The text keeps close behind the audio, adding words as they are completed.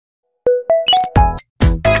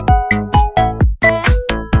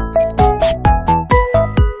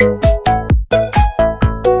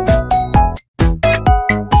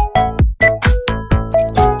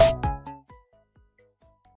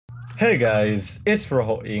guys, it's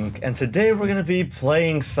Rojo Inc. and today we're gonna be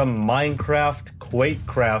playing some Minecraft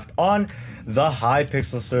QuakeCraft on the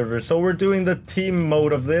Hypixel server. So we're doing the team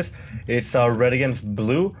mode of this. It's red against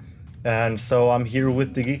blue, and so I'm here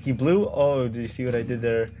with the Geeky Blue. Oh, do you see what I did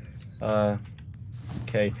there?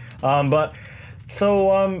 Okay.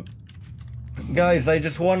 Guys, I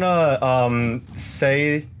just wanna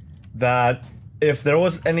say that if there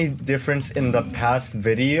was any difference in the past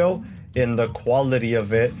video in the quality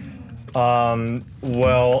of it,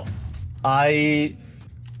 well, I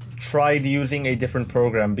tried using a different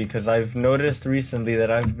program because I've noticed recently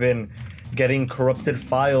that I've been getting corrupted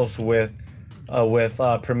files with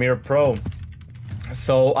Premiere Pro.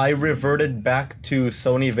 So I reverted back to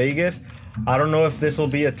Sony Vegas. I don't know if this will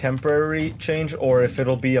be a temporary change or if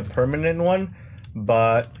it'll be a permanent one,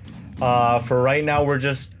 but for right now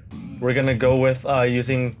we're gonna go with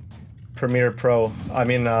using Premiere Pro. I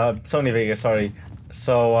mean Sony Vegas, sorry.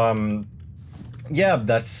 So yeah,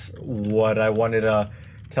 that's what I wanted to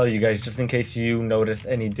tell you guys, just in case you noticed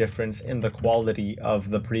any difference in the quality of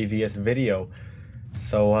the previous video.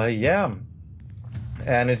 So yeah,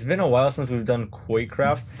 and it's been a while since we've done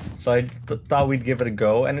QuakeCraft, so I thought we'd give it a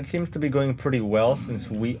go, and it seems to be going pretty well since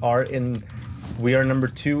we are number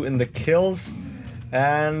 2 in the kills.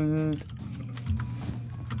 And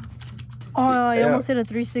oh, I almost hit a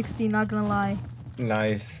 360, not gonna lie.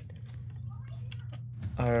 Nice.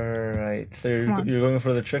 Alright, so you're going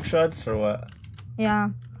for the trick shots or what?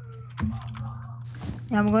 Yeah.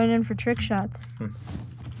 Yeah, I'm going in for trick shots.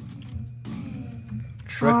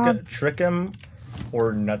 Trick him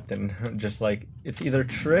or nothing. Just like, it's either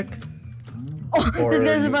trick or this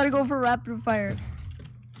guy's about to go for rapid fire.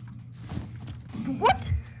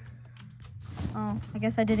 What? Oh, I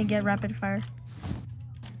guess I didn't get rapid fire.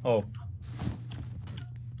 Oh.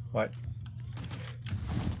 What?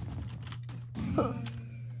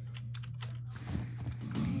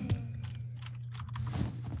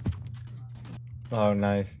 Oh,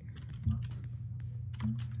 nice.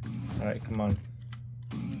 Alright, come on.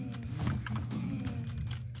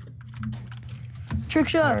 Trick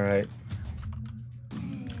shot. Alright.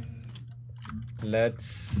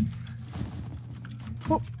 Let's...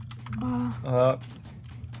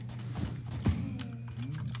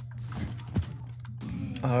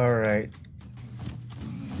 Alright.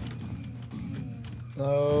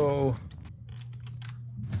 Oh.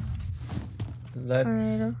 Let's...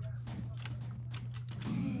 Alright.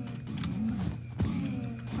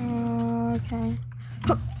 Okay.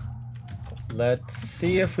 Let's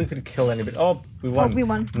see if we could kill anybody. Oh, we won. Oh, we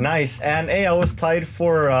won. Nice. And hey, I was tied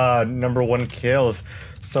for number 1 kills.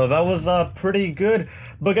 So that was pretty good.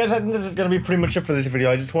 But guys, I think this is gonna be pretty much it for this video.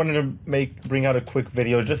 I just wanted to bring out a quick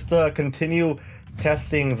video just to continue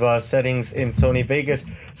testing the settings in Sony Vegas.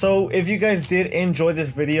 So if you guys did enjoy this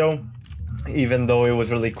video, even though it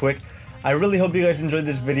was really quick, I really hope you guys enjoyed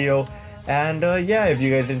this video. And yeah, if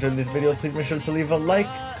you guys enjoyed this video, please make sure to leave a like,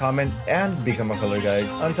 comment, and become a color, guys.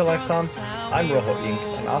 Until next time, I'm Rojo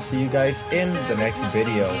Inc., and I'll see you guys in the next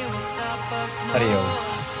video.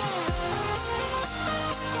 Adios.